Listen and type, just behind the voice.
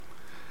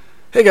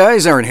Hey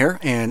guys, Aaron here,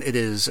 and it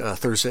is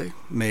Thursday,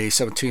 May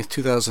 17th,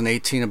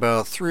 2018,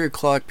 about 3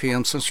 o'clock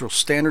p.m. Central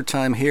Standard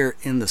Time here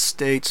in the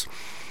States.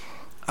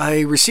 I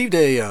received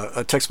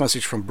a text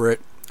message from Britt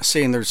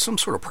saying there's some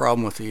sort of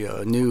problem with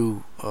the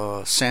new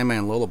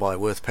Sandman Lullaby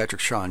with Patrick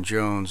Sean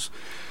Jones,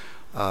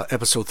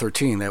 episode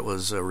 13 that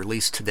was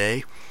released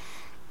today.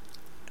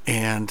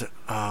 And,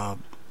 I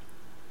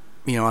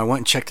went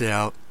and checked it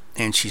out,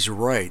 and she's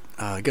right.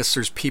 I guess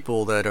there's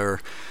people that are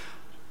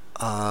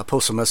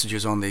post some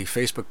messages on the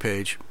Facebook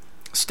page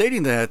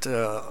stating that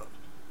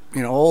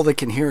all they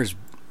can hear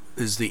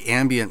is the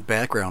ambient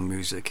background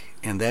music,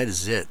 and that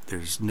is it.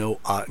 There's no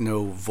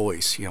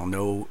voice,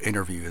 no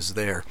interview is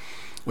there,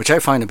 which I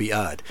find to be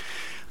odd.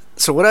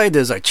 So what I did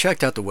is I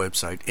checked out the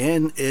website,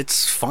 and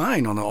it's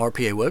fine on the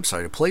RPA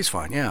website. It plays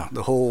fine. Yeah,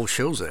 the whole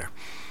show's there.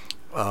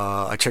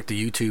 I checked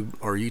the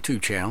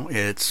YouTube channel.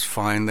 It's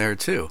fine there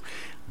too.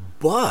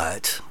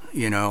 But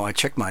I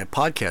checked my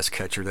podcast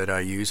catcher that I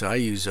use. I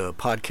use a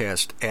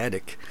Podcast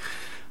Addict,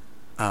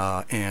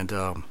 and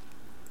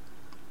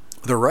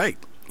they're right.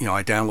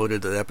 I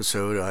downloaded the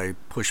episode. I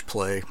pushed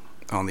play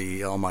on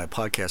my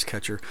podcast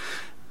catcher,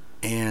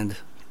 and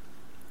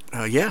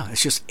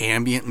it's just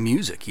ambient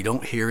music. You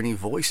don't hear any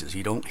voices.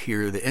 You don't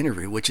hear the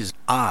interview, which is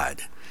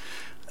odd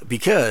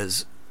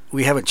because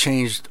we haven't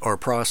changed our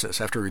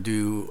process after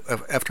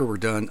we're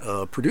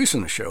done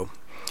producing the show.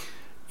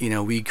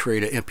 We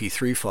create an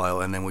MP3 file,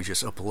 and then we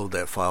just upload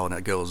that file, and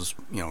it goes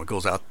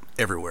out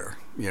everywhere.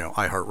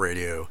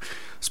 iHeartRadio,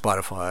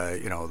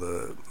 Spotify,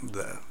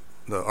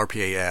 the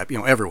RPA app,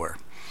 everywhere.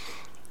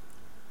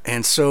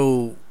 And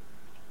so,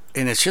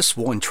 and it's just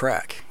one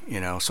track,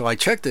 So I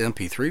checked the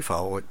MP3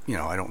 file.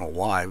 I don't know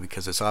why,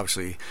 because it's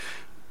obviously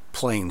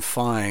playing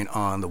fine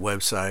on the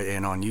website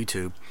and on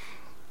YouTube.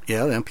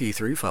 Yeah, the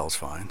MP3 file's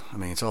fine. I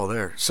mean, it's all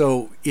there.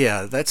 So,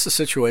 yeah, that's the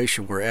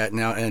situation we're at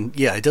now. And,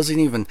 yeah, it doesn't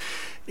even...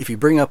 If you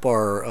bring up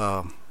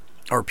our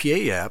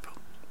RPA app,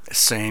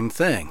 same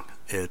thing.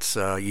 It's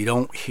you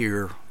don't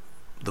hear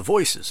the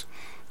voices.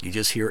 You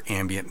just hear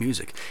ambient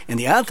music. And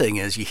the odd thing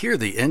is you hear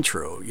the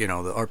intro, the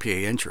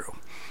RPA intro.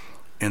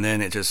 And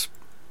then it just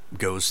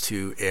goes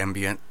to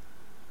ambient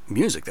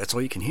music. That's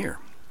all you can hear.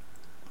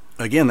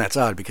 Again, that's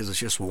odd because it's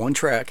just one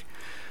track.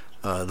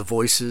 The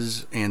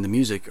voices and the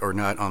music are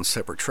not on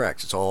separate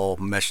tracks. It's all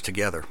meshed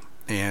together.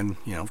 And,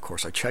 of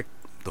course, I checked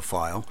the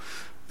file,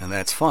 and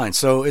that's fine.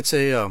 So it's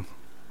a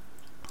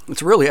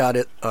really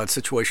odd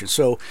situation.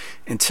 So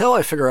until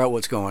I figure out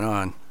what's going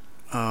on,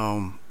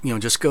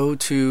 just go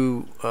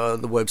to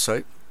the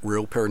website,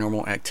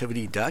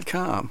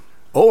 realparanormalactivity.com,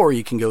 or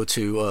you can go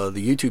to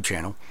the YouTube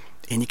channel,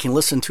 and you can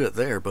listen to it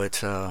there.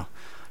 But,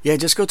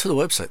 just go to the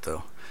website,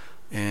 though.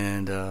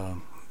 And...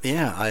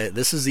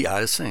 this is the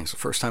oddest thing. It's the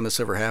first time this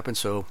ever happened,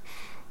 so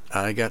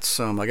I got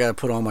to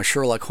put on my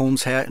Sherlock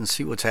Holmes hat and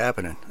see what's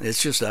happening.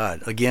 It's just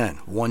odd. Again,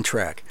 one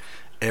track.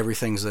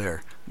 Everything's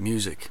there.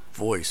 Music,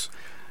 voice,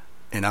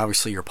 and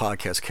obviously your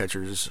podcast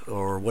catchers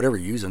or whatever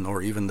you're using,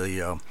 or even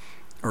the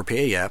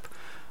RPA app.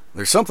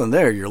 There's something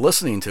there. You're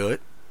listening to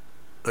it.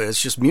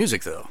 It's just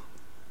music, though.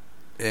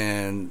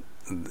 And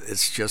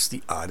it's just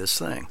the oddest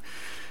thing.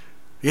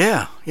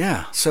 Yeah.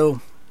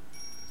 So...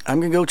 I'm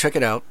going to go check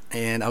it out,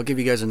 and I'll give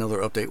you guys another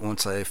update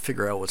once I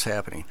figure out what's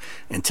happening.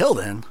 Until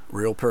then,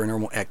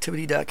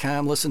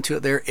 realparanormalactivity.com. Listen to it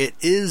there. It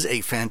is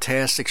a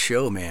fantastic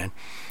show, man.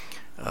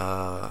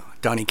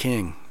 Donnie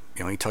King,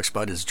 he talks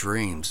about his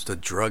dreams, the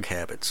drug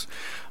habits,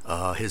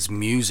 his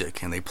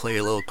music, and they play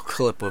a little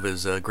clip of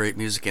his great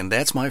music. And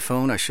that's my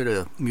phone. I should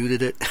have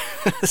muted it.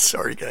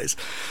 Sorry, guys.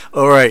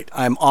 All right,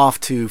 I'm off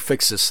to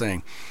fix this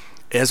thing.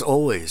 As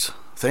always,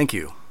 thank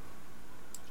you